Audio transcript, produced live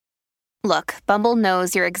Look, Bumble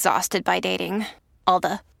knows you're exhausted by dating. All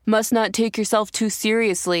the must not take yourself too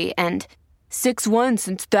seriously and 6'1"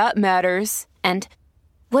 since that matters. And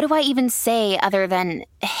what do I even say other than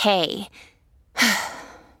hey?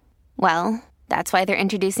 Well, that's why they're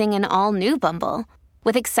introducing an all-new Bumble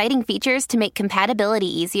with exciting features to make compatibility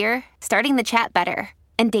easier, starting the chat better,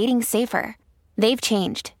 and dating safer. They've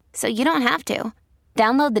changed, so you don't have to.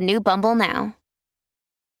 Download the new Bumble now.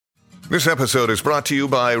 This episode is brought to you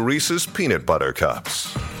by Reese's Peanut Butter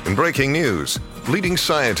Cups. In breaking news, leading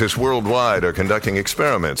scientists worldwide are conducting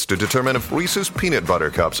experiments to determine if Reese's Peanut Butter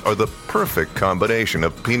Cups are the perfect combination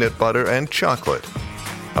of peanut butter and chocolate.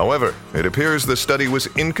 However, it appears the study was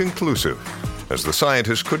inconclusive, as the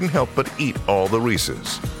scientists couldn't help but eat all the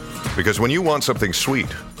Reese's. Because when you want something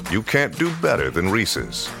sweet, you can't do better than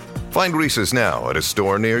Reese's. Find Reese's now at a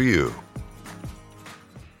store near you.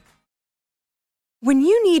 When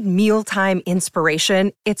you need mealtime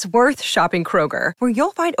inspiration, it's worth shopping Kroger, where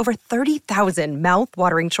you'll find over 30,000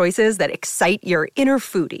 mouth-watering choices that excite your inner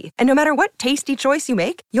foodie. And no matter what tasty choice you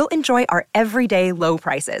make, you'll enjoy our everyday low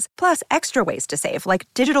prices, plus extra ways to save, like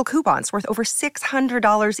digital coupons worth over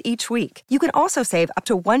 $600 each week. You can also save up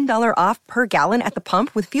to $1 off per gallon at the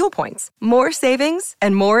pump with fuel points. More savings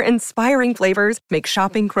and more inspiring flavors make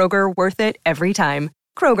shopping Kroger worth it every time.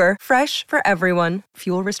 Kroger, fresh for everyone.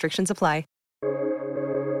 Fuel restrictions apply.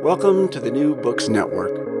 Welcome to the New Books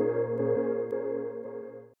Network.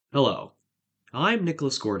 Hello, I'm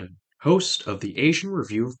Nicholas Gordon, host of the Asian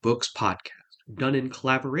Review of Books podcast, done in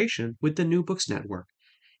collaboration with the New Books Network.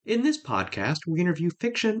 In this podcast, we interview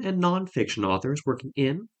fiction and nonfiction authors working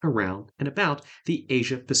in, around, and about the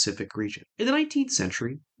Asia-Pacific region. In the 19th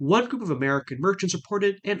century, one group of American merchants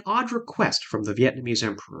reported an odd request from the Vietnamese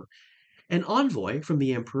emperor. An envoy from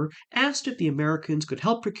the emperor asked if the Americans could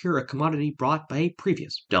help procure a commodity brought by a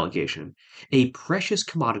previous delegation, a precious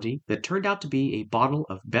commodity that turned out to be a bottle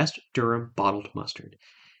of best Durham bottled mustard.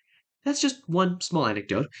 That's just one small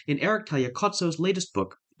anecdote in Eric Tagliacozzo's latest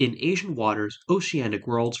book, In Asian Waters, Oceanic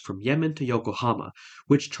Worlds from Yemen to Yokohama,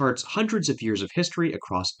 which charts hundreds of years of history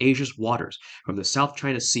across Asia's waters, from the South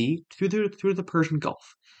China Sea through the Persian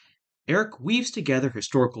Gulf. Eric weaves together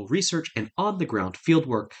historical research and on-the-ground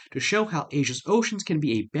fieldwork to show how Asia's oceans can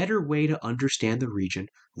be a better way to understand the region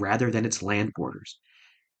rather than its land borders.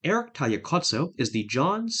 Eric Tagliacozzo is the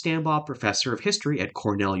John Stambaugh Professor of History at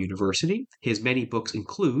Cornell University. His many books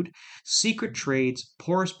include Secret Trades,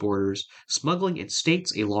 Porous Borders, Smuggling in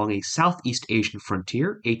States Along a Southeast Asian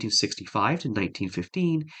Frontier, 1865 to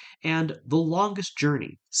 1915, and The Longest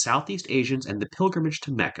Journey, Southeast Asians and the Pilgrimage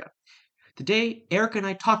to Mecca. Today, Eric and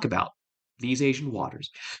I talk about these Asian waters,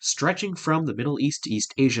 stretching from the Middle East to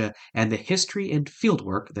East Asia, and the history and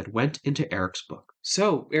fieldwork that went into Eric's book.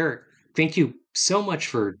 So, Eric, thank you so much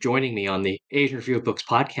for joining me on the Asian Review of Books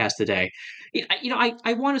podcast today.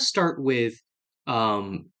 I want to start with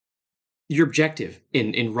your objective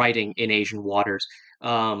in writing in Asian waters.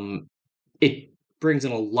 It brings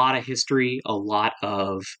in a lot of history, a lot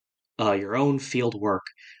of your own field work.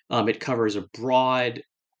 It covers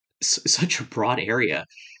such a broad area.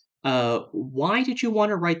 Why did you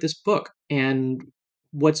want to write this book? And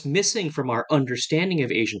what's missing from our understanding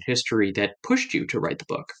of Asian history that pushed you to write the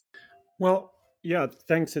book? Well, yeah,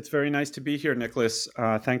 thanks. It's very nice to be here, Nicholas.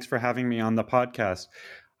 Thanks for having me on the podcast.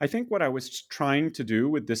 I think what I was trying to do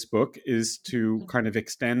with this book is to kind of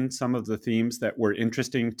extend some of the themes that were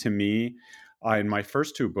interesting to me in my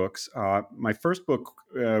first two books. My first book,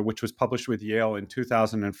 which was published with Yale in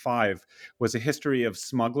 2005, was a history of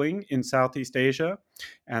smuggling in Southeast Asia.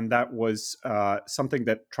 And that was something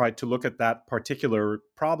that tried to look at that particular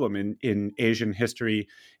problem in Asian history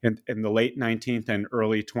in the late 19th and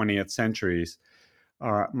early 20th centuries.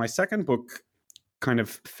 My second book kind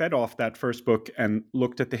of fed off that first book and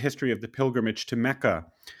looked at the history of the pilgrimage to Mecca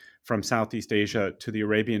from Southeast Asia to the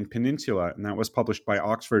Arabian Peninsula, and that was published by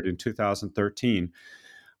Oxford in 2013.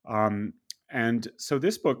 And so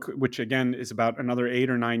this book, which again is about another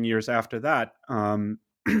 8 or 9 years after that,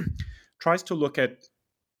 tries to look at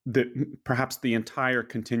perhaps the entire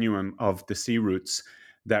continuum of the sea routes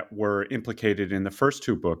that were implicated in the first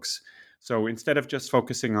two books. So instead of just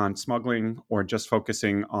focusing on smuggling or just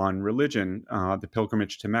focusing on religion, the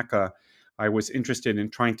pilgrimage to Mecca, I was interested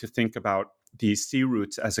in trying to think about these sea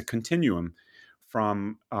routes as a continuum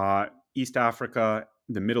from East Africa,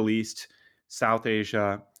 the Middle East, South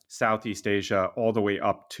Asia, Southeast Asia, all the way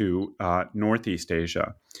up to Northeast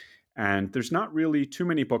Asia. And there's not really too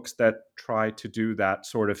many books that try to do that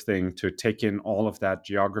sort of thing, to take in all of that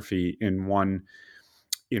geography in one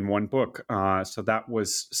book. So that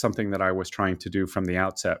was something that I was trying to do from the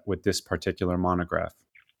outset with this particular monograph.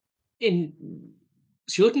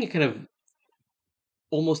 So you're looking at kind of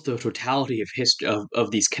almost the totality of history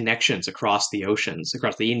of these connections across the oceans,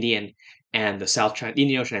 across the Indian and the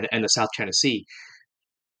Indian Ocean and the South China Sea.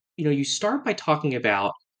 You start by talking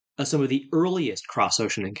about some of the earliest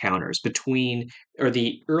cross-ocean encounters between, or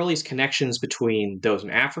the earliest connections between those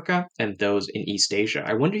in Africa and those in East Asia.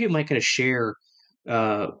 I wonder if you might kind of share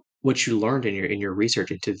uh, what you learned in your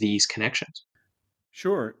research into these connections.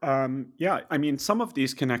 Sure. Yeah, I mean, some of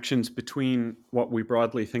these connections between what we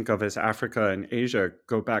broadly think of as Africa and Asia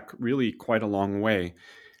go back really quite a long way.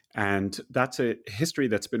 And that's a history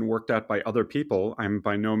that's been worked out by other people. I'm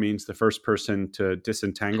by no means the first person to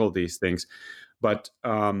disentangle these things, but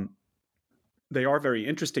they are very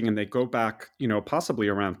interesting, and they go back, possibly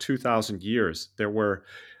around 2,000 years. There were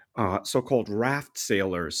so-called raft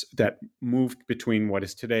sailors that moved between what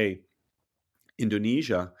is today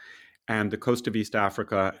Indonesia and the coast of East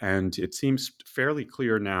Africa. And it seems fairly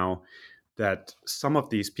clear now that some of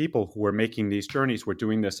these people who were making these journeys were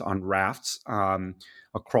doing this on rafts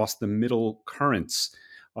across the middle currents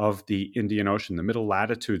of the Indian Ocean, the middle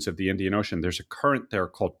latitudes of the Indian Ocean. There's a current there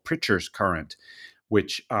called Pritchard's Current,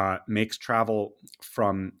 which makes travel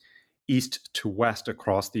from east to west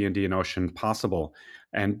across the Indian Ocean possible.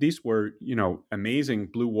 And these were, amazing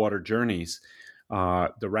blue water journeys.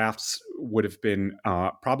 The rafts would have been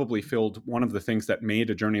probably filled. One of the things that made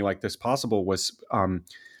a journey like this possible was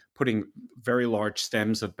putting very large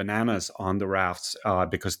stems of bananas on the rafts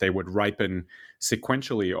because they would ripen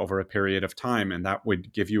sequentially over a period of time, and that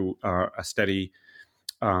would give you a steady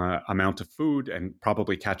amount of food, and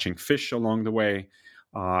probably catching fish along the way.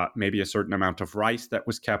 Maybe a certain amount of rice that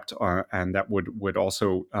was kept, and that would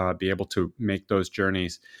also be able to make those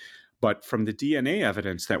journeys. But from the DNA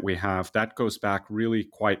evidence that we have, that goes back really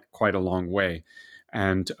quite a long way.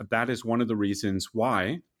 And that is one of the reasons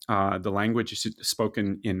why the language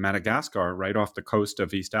spoken in Madagascar, right off the coast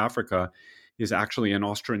of East Africa, is actually an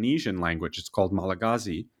Austronesian language. It's called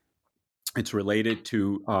Malagasy. It's related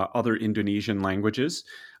to other Indonesian languages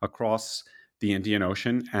across the Indian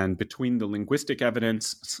Ocean. And between the linguistic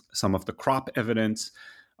evidence, some of the crop evidence,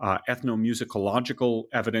 ethnomusicological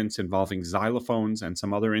evidence involving xylophones and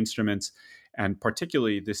some other instruments, and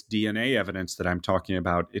particularly this DNA evidence that I'm talking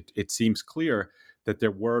about, it seems clear that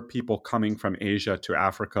there were people coming from Asia to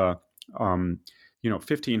Africa,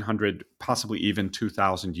 1,500, possibly even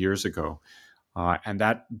 2,000 years ago. And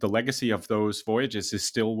that the legacy of those voyages is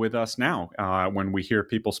still with us now when we hear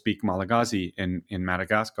people speak Malagasy in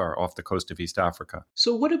Madagascar off the coast of East Africa.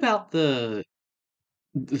 So, what about the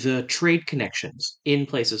trade connections in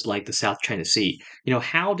places like the South China Sea?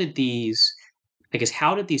 How did these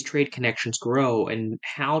trade connections grow, and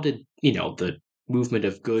how did the movement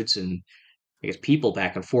of goods and people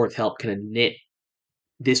back and forth help kind of knit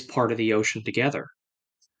this part of the ocean together?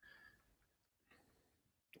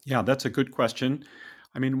 Yeah, that's a good question.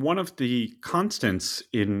 I mean, one of the constants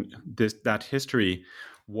in that history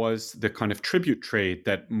was the kind of tribute trade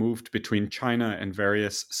that moved between China and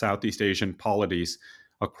various Southeast Asian polities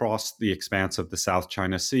across the expanse of the South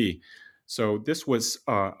China Sea. So this was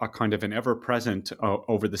a kind of an ever-present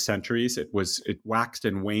over the centuries. It waxed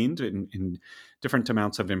and waned in different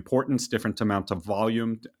amounts of importance, different amounts of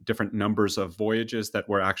volume, different numbers of voyages that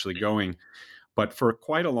were actually going. But for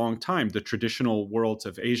quite a long time, the traditional worlds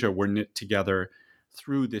of Asia were knit together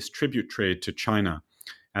through this tribute trade to China.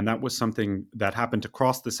 And that was something that happened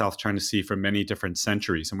across the South China Sea for many different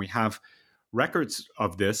centuries. And we have records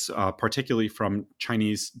of this, particularly from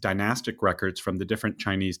Chinese dynastic records from the different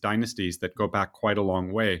Chinese dynasties that go back quite a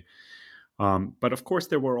long way. But of course,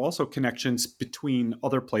 there were also connections between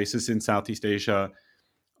other places in Southeast Asia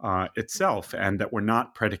itself, and that were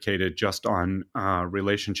not predicated just on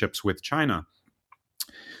relationships with China.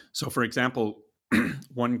 So, for example,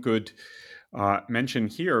 one good mention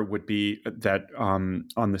here would be that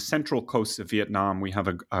on the central coast of Vietnam, we have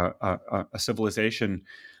a civilization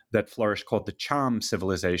that flourished called the Cham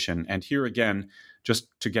civilization. And here again, just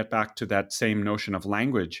to get back to that same notion of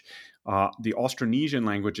language, the Austronesian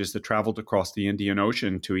languages that traveled across the Indian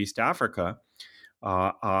Ocean to East Africa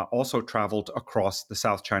also traveled across the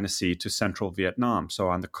South China Sea to central Vietnam. So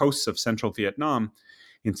on the coasts of central Vietnam,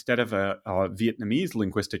 instead of a Vietnamese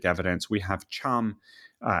linguistic evidence, we have Cham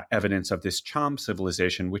evidence of this Cham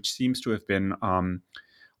civilization, which seems to have been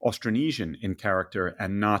Austronesian in character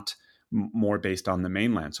and not more based on the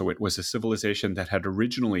mainland. So it was a civilization that had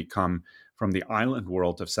originally come from the island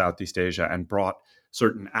world of Southeast Asia and brought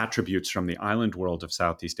certain attributes from the island world of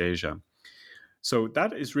Southeast Asia. So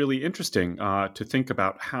that is really interesting to think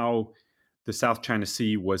about how the South China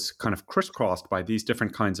Sea was kind of crisscrossed by these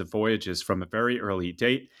different kinds of voyages from a very early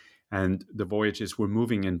date. and the voyages were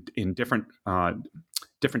moving in different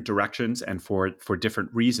directions and for different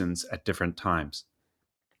reasons at different times.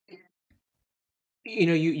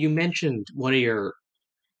 You mentioned one of your,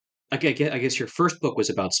 I guess your first book was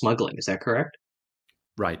about smuggling. Is that correct?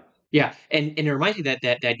 Right. Yeah, and it reminds me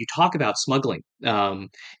that you talk about smuggling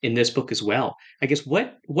in this book as well. I guess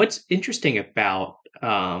what's interesting about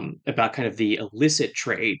kind of the illicit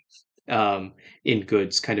trade um, in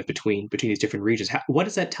goods, kind of between these different regions. What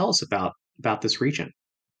does that tell us about this region?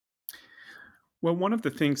 Well, one of the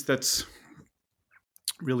things that's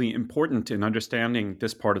really important in understanding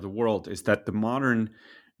this part of the world is that the modern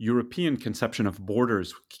European conception of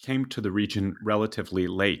borders came to the region relatively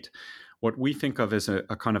late. What we think of as a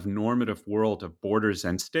kind of normative world of borders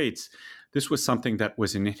and states, this was something that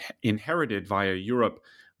was inherited via Europe,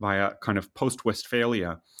 via kind of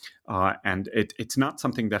post-Westphalia. And it's not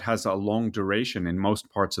something that has a long duration in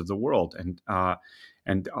most parts of the world.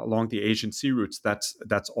 And along the Asian sea routes,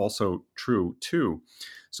 that's also true too.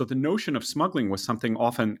 So the notion of smuggling was something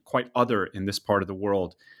often quite other in this part of the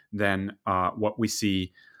world than what we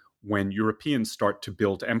see when Europeans start to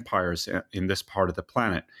build empires in this part of the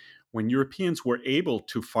planet. When Europeans were able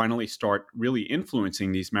to finally start really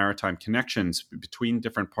influencing these maritime connections between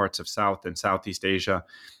different parts of South and Southeast Asia,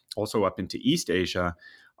 also up into East Asia,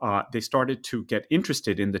 they started to get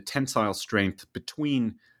interested in the tensile strength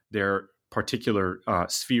between their particular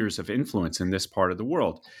spheres of influence in this part of the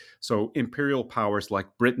world. So imperial powers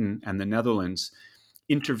like Britain and the Netherlands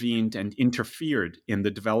intervened and interfered in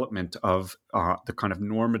the development of the kind of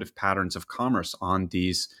normative patterns of commerce on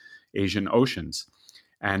these Asian oceans.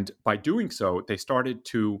 And by doing so, they started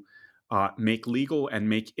to make legal and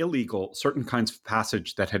make illegal certain kinds of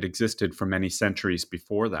passage that had existed for many centuries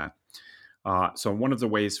before that. So one of the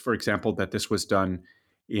ways, for example, that this was done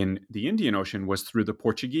in the Indian Ocean was through the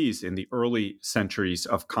Portuguese in the early centuries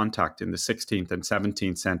of contact in the 16th and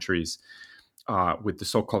 17th centuries with the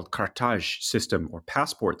so-called cartage system or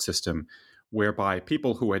passport system, whereby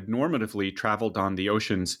people who had normatively traveled on the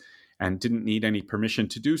oceans and didn't need any permission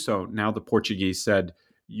to do so, now the Portuguese said,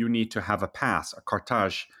 you need to have a pass, a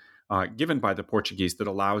cartage, given by the Portuguese that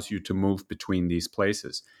allows you to move between these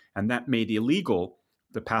places. And that made illegal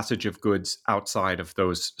the passage of goods outside of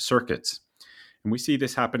those circuits. And we see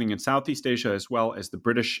this happening in Southeast Asia as well as the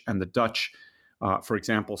British and the Dutch, for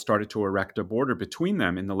example, started to erect a border between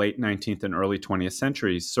them in the late 19th and early 20th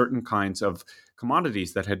centuries. Certain kinds of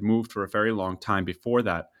commodities that had moved for a very long time before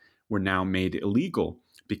that were now made illegal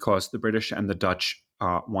because the British and the Dutch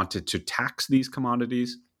wanted to tax these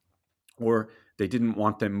commodities, or they didn't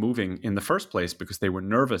want them moving in the first place because they were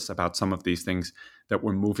nervous about some of these things that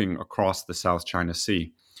were moving across the South China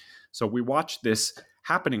Sea. So we watched this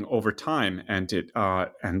happening over time, and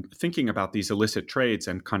thinking about these illicit trades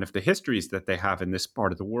and kind of the histories that they have in this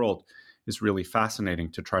part of the world is really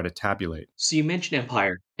fascinating to try to tabulate. So you mentioned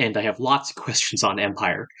empire, and I have lots of questions on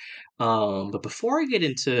empire. But before I get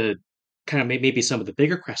into kind of maybe some of the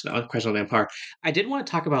bigger questions on empire, I did want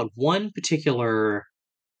to talk about one particular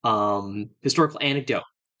historical anecdote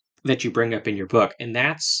that you bring up in your book, and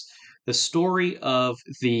that's the story of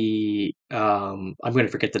the I'm going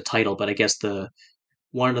to forget the title, but I guess the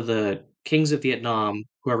one of the kings of Vietnam,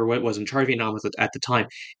 whoever was in charge of Vietnam at the time,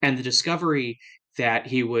 and the discovery that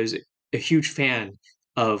he was a huge fan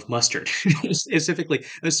of mustard, specifically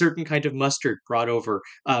a certain kind of mustard brought over,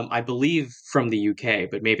 I believe, from the UK,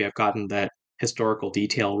 but maybe I've gotten that historical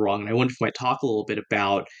detail wrong. And I wonder if you might talk a little bit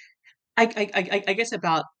about, I guess,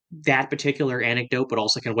 about that particular anecdote, but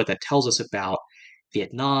also kind of what that tells us about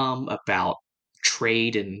Vietnam, about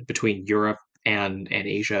trade in between Europe and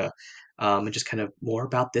Asia, and just kind of more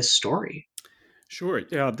about this story. Sure.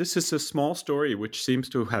 Yeah, this is a small story which seems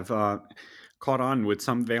to have caught on with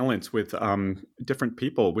some valence with different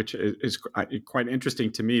people, which is quite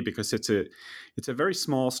interesting to me because it's a very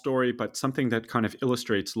small story, but something that kind of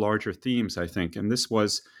illustrates larger themes, I think. And this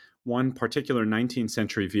was one particular 19th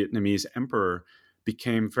century Vietnamese emperor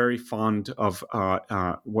became very fond of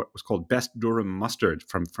what was called best durum mustard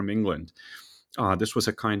from England. This was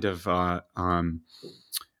a kind of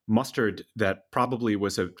mustard that probably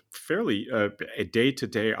was a fairly a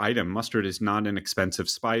day-to-day item. Mustard is not an expensive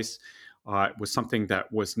spice. It was something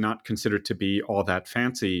that was not considered to be all that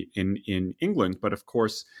fancy in England. But of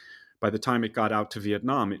course, by the time it got out to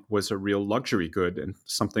Vietnam, it was a real luxury good and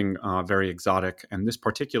something very exotic. And this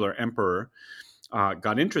particular emperor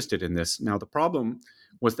got interested in this. Now, the problem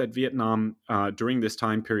was that Vietnam during this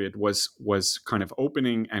time period was kind of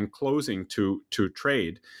opening and closing to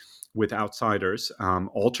trade with outsiders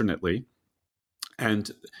alternately.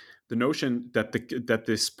 And the notion that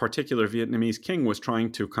this particular Vietnamese king was trying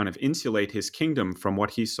to kind of insulate his kingdom from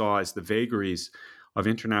what he saw as the vagaries of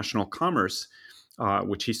international commerce,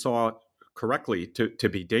 which he saw correctly to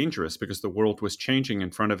be dangerous because the world was changing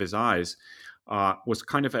in front of his eyes, was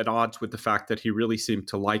kind of at odds with the fact that he really seemed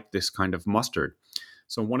to like this kind of mustard.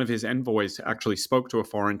 So one of his envoys actually spoke to a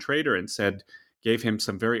foreign trader and gave him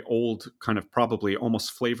some very old, kind of probably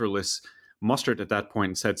almost flavorless mustard at that point,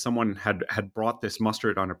 and said someone had brought this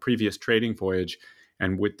mustard on a previous trading voyage,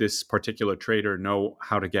 and would this particular trader know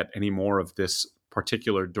how to get any more of this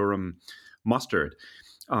particular Durham mustard?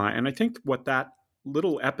 And I think what that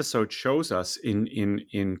little episode shows us in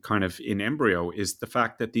embryo is the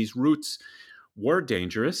fact that these routes were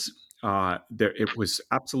dangerous. It was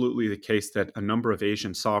absolutely the case that a number of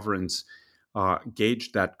Asian sovereigns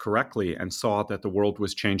gauged that correctly and saw that the world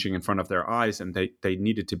was changing in front of their eyes, and they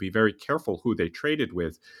needed to be very careful who they traded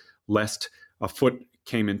with, lest a foot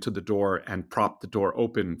came into the door and propped the door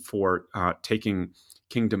open for taking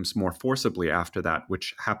kingdoms more forcibly after that,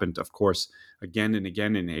 which happened, of course, again and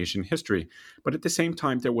again in Asian history. But at the same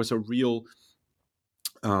time, there was a real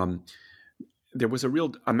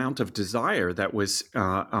amount of desire that was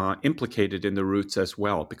implicated in the routes as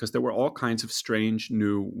well, because there were all kinds of strange,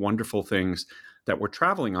 new, wonderful things that were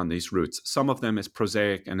traveling on these routes, some of them as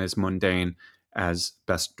prosaic and as mundane as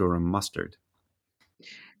best Durham mustard.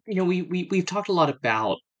 We've talked a lot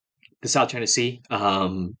about the South China Sea,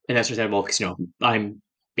 and that's understandable because, I'm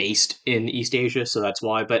based in East Asia, so that's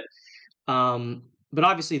why. But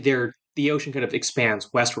obviously the ocean kind of expands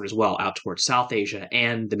westward as well, out towards South Asia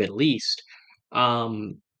and the Middle East.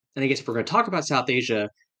 And I guess if we're going to talk about South Asia,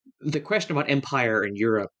 the question about empire in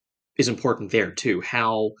Europe is important there too.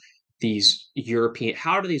 How do these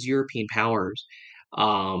European powers,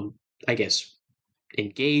 I guess,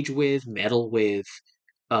 engage with, meddle with,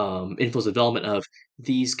 influence the development of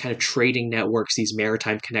these kind of trading networks, these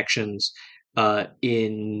maritime connections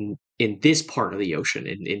in this part of the ocean,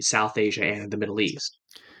 in South Asia and the Middle East?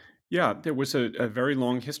 Yeah, there was a very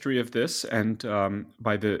long history of this, and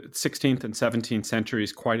by the 16th and 17th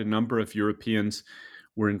centuries, quite a number of Europeans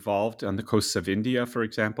were involved on the coasts of India, for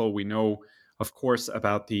example. We know, of course,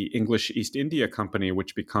 about the English East India Company,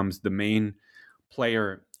 which becomes the main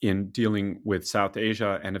player in dealing with South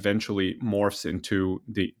Asia and eventually morphs into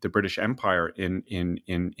the British Empire in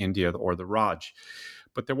India, or the Raj.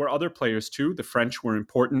 But there were other players too. The French were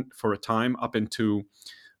important for a time up into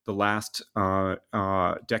the last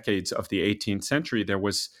decades of the 18th century.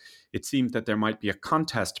 It seemed that there might be a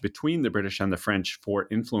contest between the British and the French for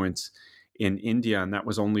influence in India, and that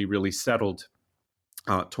was only really settled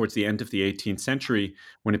towards the end of the 18th century,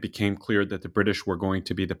 when it became clear that the British were going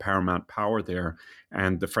to be the paramount power there,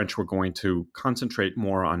 and the French were going to concentrate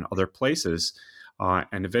more on other places.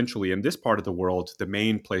 And eventually, in this part of the world, the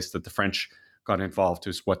main place that the French got involved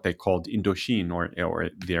is what they called Indochine, or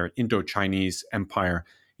their Indo-Chinese Empire,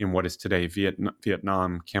 in what is today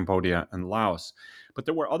Vietnam, Cambodia, and Laos. But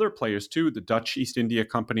there were other players too. The Dutch East India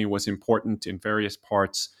Company was important in various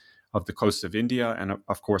parts of the coast of India, and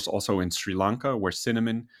of course also in Sri Lanka, where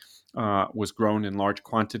cinnamon was grown in large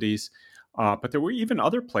quantities. But there were even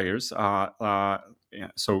other players.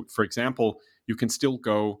 So, for example, you can still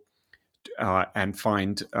go and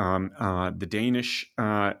find the Danish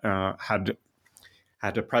had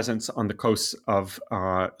a presence on the coasts of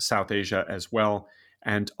South Asia as well.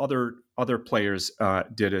 And other players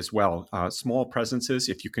did as well. Small presences.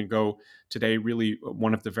 If you can go today, really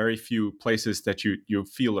one of the very few places that you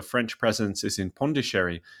feel a French presence is in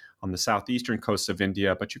Pondicherry on the southeastern coast of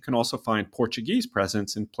India. But you can also find Portuguese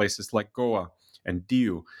presence in places like Goa and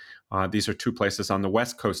Diu. These are two places on the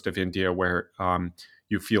west coast of India where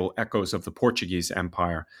you feel echoes of the Portuguese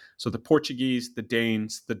Empire. So the Portuguese, the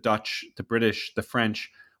Danes, the Dutch, the British, the French,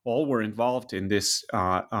 all were involved in this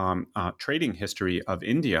trading history of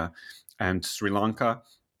India and Sri Lanka,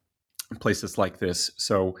 places like this.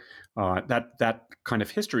 So that kind of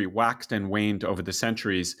history waxed and waned over the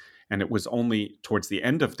centuries, and it was only towards the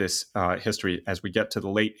end of this history, as we get to the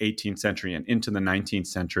late 18th century and into the 19th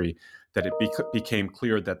century, that it became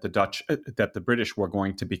clear that the British were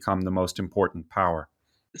going to become the most important power.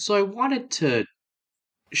 So I wanted to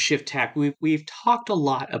shift tack. We've talked a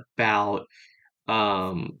lot about.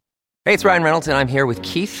 Hey, it's Ryan Reynolds, and I'm here with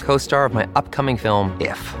Keith, co-star of my upcoming film,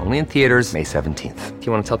 If, only in theaters May 17th. Do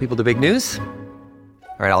you want to tell people the big news?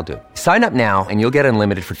 All right, I'll do it. Sign up now and you'll get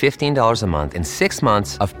unlimited for $15 a month and 6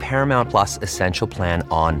 months of Paramount Plus Essential Plan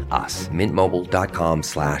on us.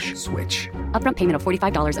 Mintmobile.com/switch. Upfront payment of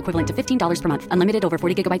 $45 equivalent to $15 per month. Unlimited over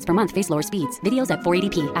 40 gigabytes per month. Face lower speeds. Videos at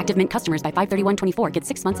 480p. Active Mint customers by 531.24 get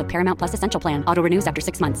 6 months of Paramount Plus Essential Plan. Auto renews after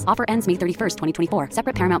 6 months. Offer ends May 31st, 2024.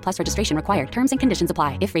 Separate Paramount Plus registration required. Terms and conditions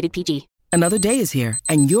apply if rated PG. Another day is here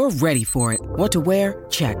and you're ready for it. What to wear?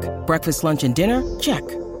 Check. Breakfast, lunch, and dinner? Check.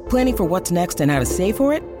 Planning for what's next and how to save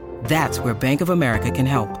for it? That's where Bank of America can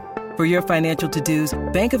help. For your financial to-dos,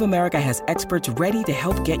 Bank of America has experts ready to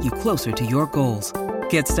help get you closer to your goals.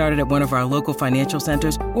 Get started at one of our local financial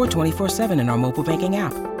centers or 24/7 in our mobile banking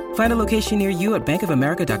app. Find a location near you at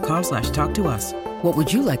bankofamerica.com/talktous. What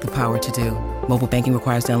would you like the power to do? Mobile banking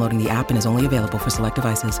requires downloading the app and is only available for select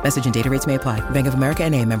devices. Message and data rates may apply. Bank of America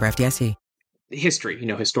NA, member FDIC. History,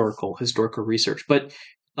 historical research. But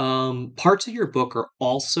parts of your book are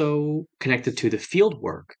also connected to the field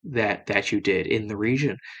work that you did in the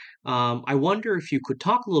region. I wonder if you could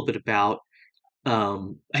talk a little bit about,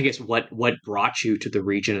 I guess, what brought you to the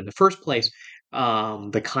region in the first place,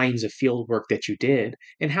 the kinds of field work that you did,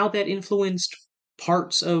 and how that influenced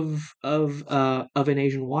parts of in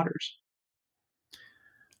Asian waters.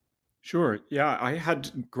 Sure. Yeah, I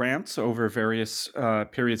had grants over various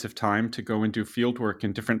periods of time to go and do field work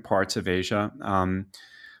in different parts of Asia.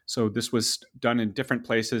 So this was done in different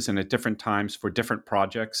places and at different times for different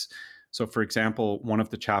projects. So, for example, one of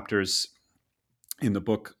the chapters in the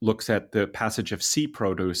book looks at the passage of sea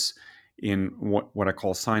produce in what I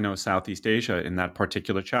call Sino-Southeast Asia in that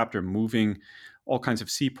particular chapter, moving all kinds of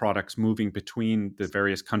sea products moving between the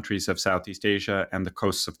various countries of Southeast Asia and the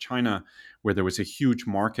coasts of China, where there was a huge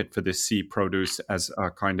market for this sea produce as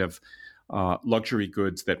a kind of luxury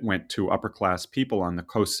goods that went to upper class people on the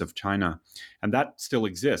coasts of China. And that still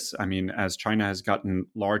exists. I mean, as China has gotten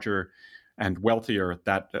larger and wealthier,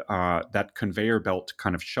 that conveyor belt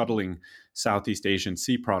kind of shuttling Southeast Asian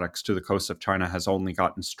sea products to the coast of China has only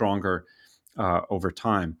gotten stronger over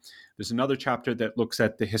time. There's another chapter that looks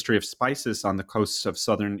at the history of spices on the coasts of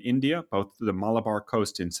southern India, both the Malabar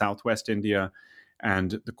coast in southwest India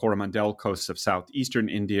and the Coromandel coasts of southeastern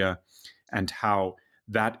India, and how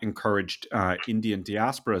that encouraged Indian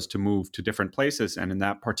diasporas to move to different places. And in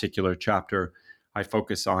that particular chapter, I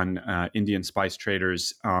focus on Indian spice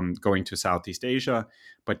traders going to Southeast Asia,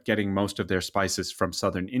 but getting most of their spices from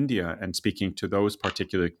southern India and speaking to those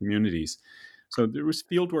particular communities. So there was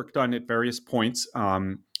field work done at various points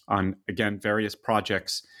on, again, various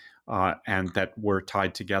projects, and that were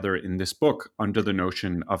tied together in this book under the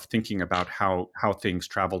notion of thinking about how things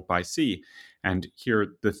traveled by sea. And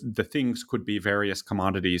here the things could be various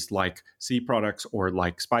commodities like sea products or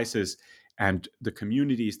like spices, and the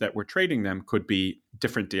communities that were trading them could be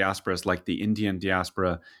different diasporas like the Indian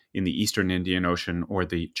diaspora in the Eastern Indian Ocean or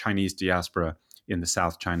the Chinese diaspora in the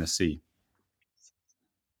South China Sea.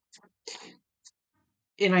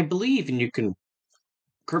 And I believe, and you can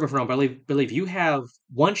correct me if I'm wrong, but I believe you have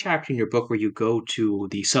one chapter in your book where you go to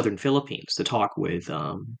the southern Philippines to talk with,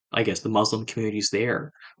 I guess, the Muslim communities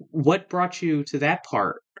there. What brought you to that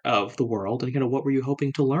part of the world, and what were you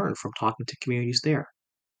hoping to learn from talking to communities there?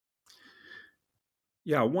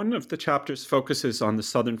 Yeah, one of the chapters focuses on the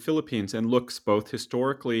southern Philippines and looks both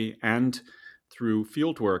historically and through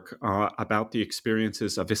fieldwork about the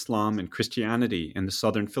experiences of Islam and Christianity in the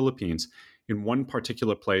southern Philippines. In one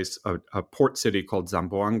particular place, a port city called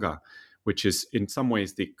Zamboanga, which is in some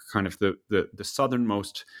ways the kind of the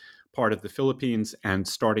southernmost part of the Philippines, and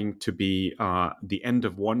starting to be the end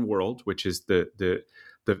of one world, which is the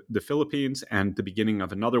Philippines, and the beginning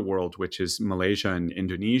of another world, which is Malaysia and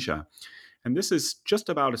Indonesia. And this is just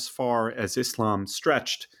about as far as Islam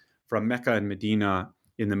stretched from Mecca and Medina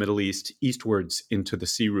in the Middle East eastwards into the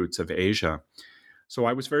sea routes of Asia. So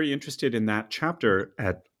I was very interested in that chapter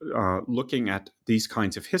at looking at these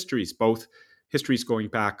kinds of histories, both histories going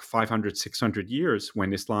back 500, 600 years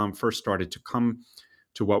when Islam first started to come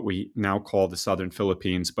to what we now call the southern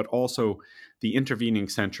Philippines, but also the intervening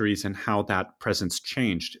centuries and how that presence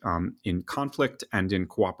changed in conflict and in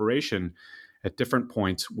cooperation at different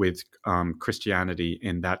points with Christianity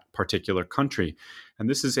in that particular country. And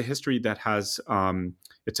this is a history that has,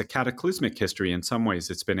 it's a cataclysmic history in some ways.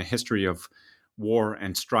 It's been a history of war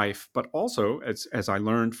and strife, but also, as I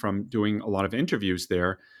learned from doing a lot of interviews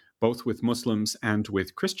there, both with Muslims and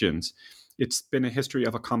with Christians, it's been a history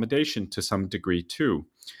of accommodation to some degree too.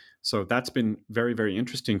 So that's been very, very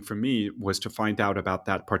interesting for me, was to find out about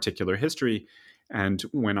that particular history. And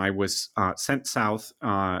when I was sent south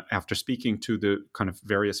after speaking to the kind of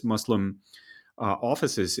various Muslim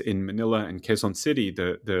offices in Manila and Quezon City,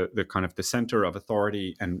 the kind of the center of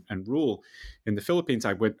authority and rule in the Philippines,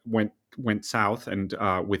 I went south and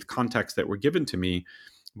with contacts that were given to me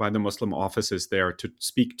by the Muslim offices there to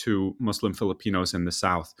speak to Muslim Filipinos in the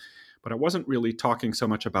South. But I wasn't really talking so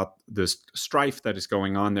much about the strife that is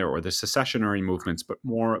going on there or the secessionary movements, but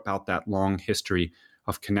more about that long history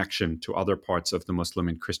of connection to other parts of the Muslim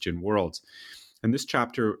and Christian worlds. And this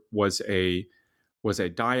chapter was a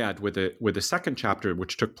dyad with a second chapter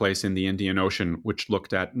which took place in the Indian Ocean, which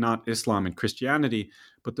looked at not Islam and Christianity,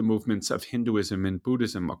 but the movements of Hinduism and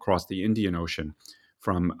Buddhism across the Indian Ocean,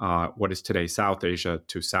 from what is today South Asia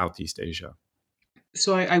to Southeast Asia.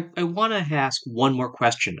 So I want to ask one more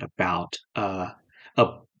question about a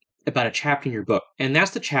chapter in your book, and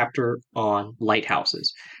that's the chapter on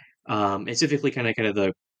lighthouses, and specifically kind of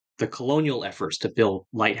the colonial efforts to build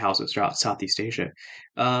lighthouses throughout Southeast Asia.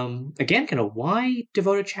 Again, kind of why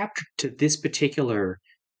devote a chapter to this particular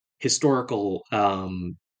historical,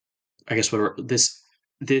 I guess,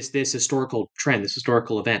 this historical trend, this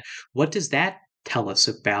historical event? What does that tell us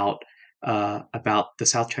about the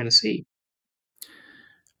South China Sea?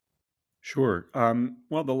 Sure.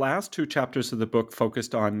 Well, the last two chapters of the book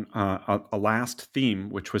focused on a last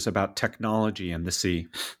theme, which was about technology and the sea.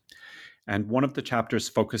 And one of the chapters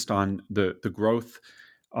focused on the growth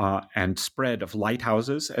and spread of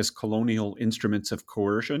lighthouses as colonial instruments of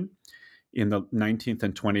coercion in the 19th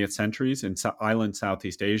and 20th centuries in island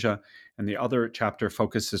Southeast Asia. And the other chapter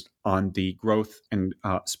focuses on the growth and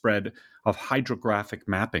spread of hydrographic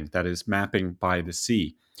mapping, that is, mapping by the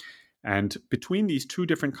sea. And between these two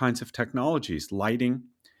different kinds of technologies, lighting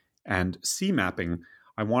and sea mapping,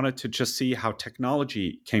 I wanted to just see how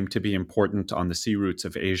technology came to be important on the sea routes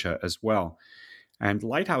of Asia as well. And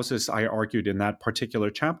lighthouses, I argued in that particular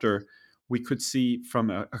chapter, we could see from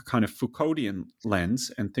a kind of Foucauldian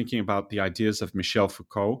lens, and thinking about the ideas of Michel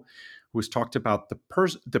Foucault, who has talked about the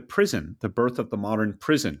prison, the birth of the modern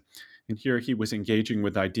prison. And here he was engaging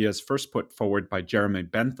with ideas first put forward by Jeremy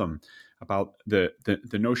Bentham about the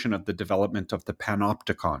notion of the development of the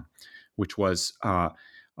panopticon, which was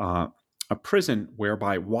a prison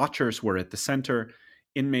whereby watchers were at the center,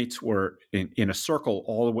 inmates were in a circle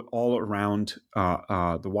all around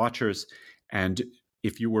the watchers, and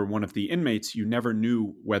if you were one of the inmates, you never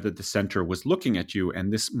knew whether the center was looking at you,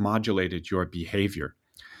 and this modulated your behavior.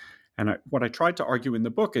 And what I tried to argue in the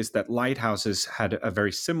book is that lighthouses had a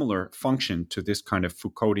very similar function to this kind of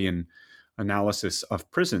Foucauldian analysis of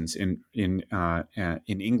prisons in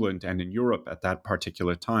England and in Europe at that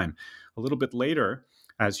particular time. A little bit later,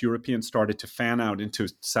 as Europeans started to fan out into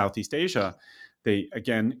Southeast Asia, they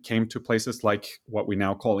again came to places like what we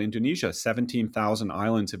now call Indonesia, 17,000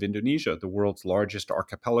 islands of Indonesia, the world's largest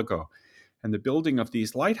archipelago. And the building of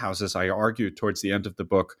these lighthouses, I argued towards the end of the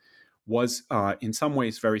book, was in some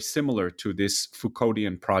ways very similar to this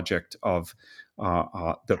Foucauldian project of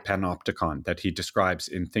the panopticon that he describes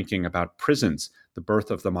in thinking about prisons, the birth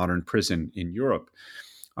of the modern prison in Europe.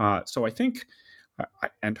 So I think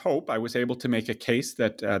and hope I was able to make a case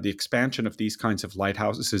that the expansion of these kinds of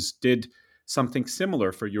lighthouses did something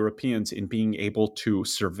similar for Europeans in being able to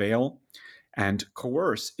surveil and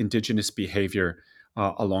coerce indigenous behavior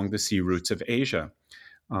along the sea routes of Asia.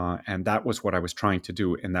 And that was what I was trying to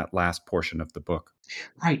do in that last portion of the book.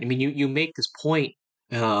 Right. I mean, you make this point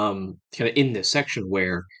kind of in this section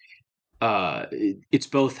where it's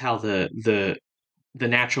both how the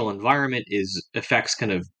natural environment affects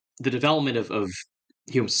kind of the development of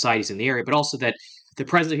human societies in the area, but also that the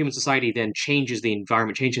presence of human society then changes the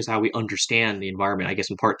environment, changes how we understand the environment, I guess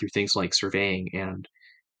in part through things like surveying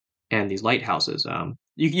and these lighthouses.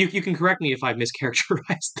 You can correct me if I've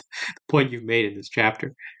mischaracterized the point you've made in this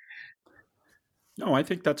chapter. No, I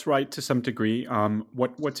think that's right to some degree.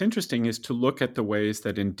 What's interesting is to look at the ways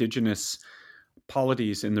that indigenous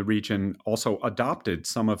polities in the region also adopted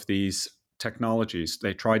some of these technologies.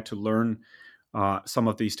 They tried to learn some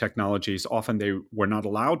of these technologies. Often they were not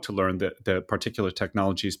allowed to learn the particular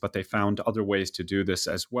technologies, but they found other ways to do this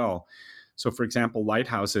as well. So, for example,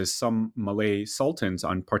 lighthouses, some Malay sultans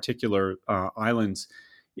on particular islands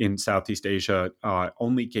in Southeast Asia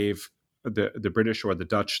only gave the British or the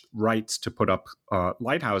Dutch rights to put up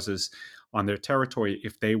lighthouses on their territory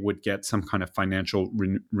if they would get some kind of financial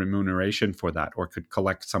remuneration for that or could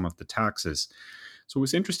collect some of the taxes. So it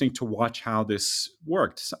was interesting to watch how this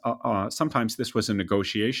worked. Sometimes this was a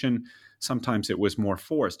negotiation, sometimes it was more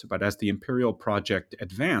forced. But as the imperial project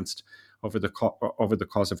advanced over the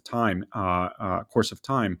course of time,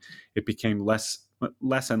 it became less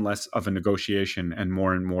less and less of a negotiation and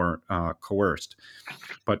more coerced.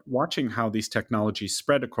 But watching how these technologies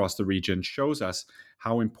spread across the region shows us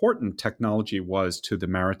how important technology was to the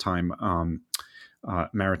maritime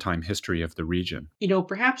history of the region.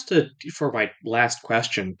 Perhaps for my last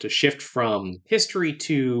question, to shift from history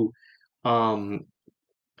to the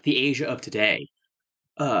Asia of today,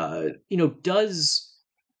 does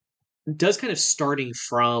kind of starting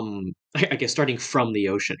from, I guess, starting from the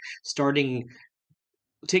ocean,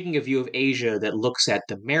 taking a view of Asia that looks at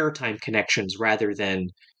the maritime connections rather than,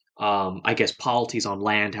 I guess, polities on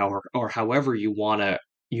land, or however you wanna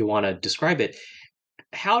describe it.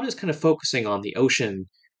 How does kind of focusing on the ocean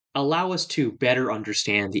allow us to better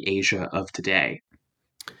understand the Asia of today?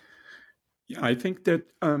 Yeah, I think that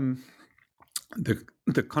the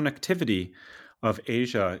connectivity of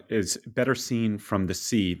Asia is better seen from the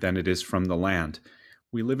sea than it is from the land.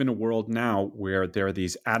 We live in a world now where there are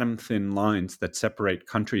these atom-thin lines that separate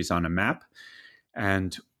countries on a map,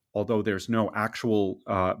 and although there's no actual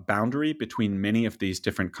boundary between many of these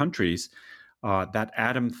different countries, that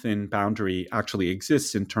atom-thin boundary actually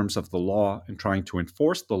exists in terms of the law and trying to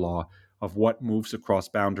enforce the law of what moves across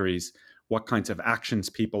boundaries, what kinds of actions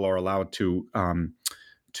people are allowed to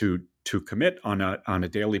commit on a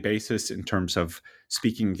daily basis in terms of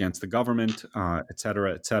speaking against the government, et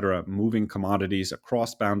cetera, moving commodities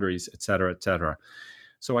across boundaries, et cetera.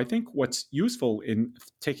 So I think what's useful in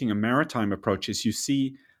taking a maritime approach is you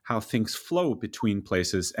see how things flow between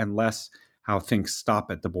places and less how things stop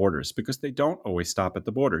at the borders, because they don't always stop at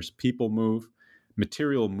the borders. People move,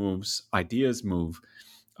 material moves, ideas move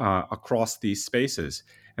across these spaces.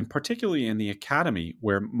 And particularly in the academy,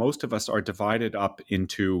 where most of us are divided up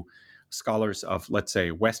into scholars of, let's say,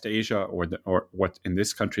 West Asia, or what in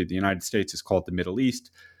this country, the United States, is called the Middle East,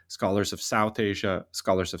 scholars of South Asia,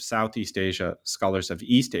 scholars of Southeast Asia, scholars of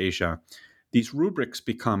East Asia, these rubrics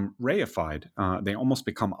become reified. They almost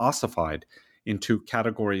become ossified into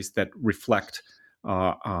categories that reflect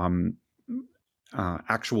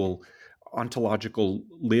actual ontological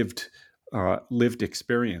lived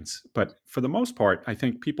experience. But for the most part, I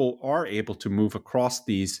think people are able to move across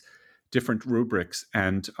these different rubrics,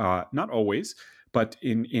 and not always, but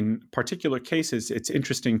in particular cases, it's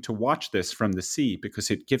interesting to watch this from the sea,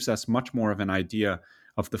 because it gives us much more of an idea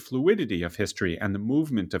of the fluidity of history and the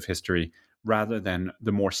movement of history, rather than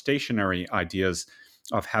the more stationary ideas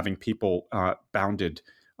of having people bounded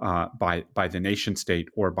by the nation state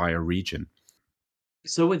or by a region.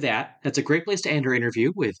 So with that's a great place to end our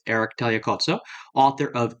interview with Eric Tagliacozzo, author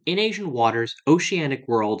of In Asian Waters, Oceanic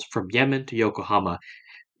Worlds from Yemen to Yokohama.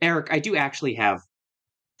 Eric, I do actually have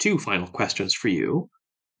two final questions for you,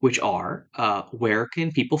 which are, where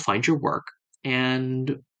can people find your work,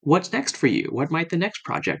 and what's next for you? What might the next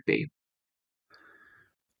project be?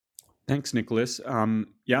 Thanks, Nicholas.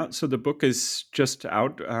 So the book is just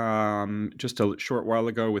out just a short while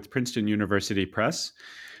ago with Princeton University Press.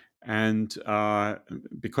 And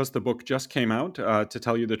because the book just came out, to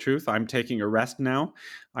tell you the truth, I'm taking a rest now.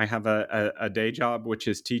 I have a day job, which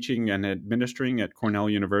is teaching and administering at Cornell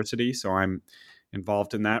University. So I'm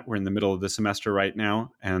involved in that. We're in the middle of the semester right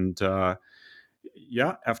now. And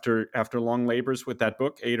after long labors with that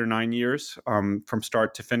book, 8 or 9 years from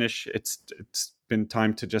start to finish, it's been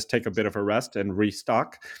time to just take a bit of a rest and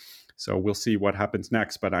restock. So we'll see what happens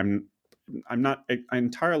next. But I'm not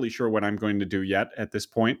entirely sure what I'm going to do yet at this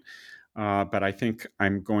point. But I think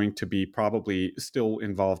I'm going to be probably still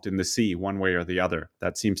involved in the sea one way or the other.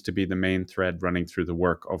 That seems to be the main thread running through the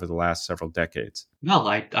work over the last several decades. Well,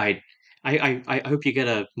 I hope you get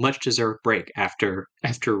a much deserved break after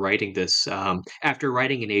writing this, after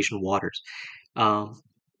writing In Asian Waters.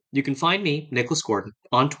 You can find me, Nicholas Gordon,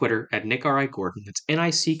 on Twitter at NickRIGordon. That's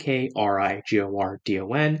NickRigordon.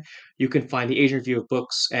 You can find the Asian Review of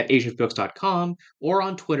Books at asianbooks.com, or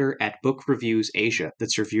on Twitter at Book Reviews Asia.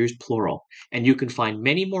 That's reviews plural. And you can find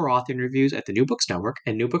many more author interviews at the New Books Network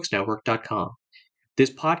and newbooksnetwork.com. This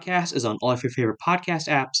podcast is on all of your favorite podcast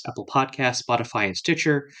apps, Apple Podcasts, Spotify, and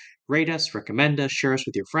Stitcher. Rate us, recommend us, share us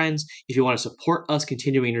with your friends if you want to support us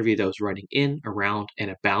continuing to interview those writing in, around,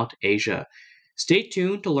 and about Asia. Stay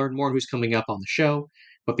tuned to learn more who's coming up on the show.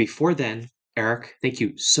 But before then, Eric, thank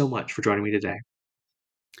you so much for joining me today.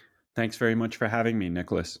 Thanks very much for having me,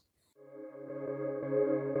 Nicholas.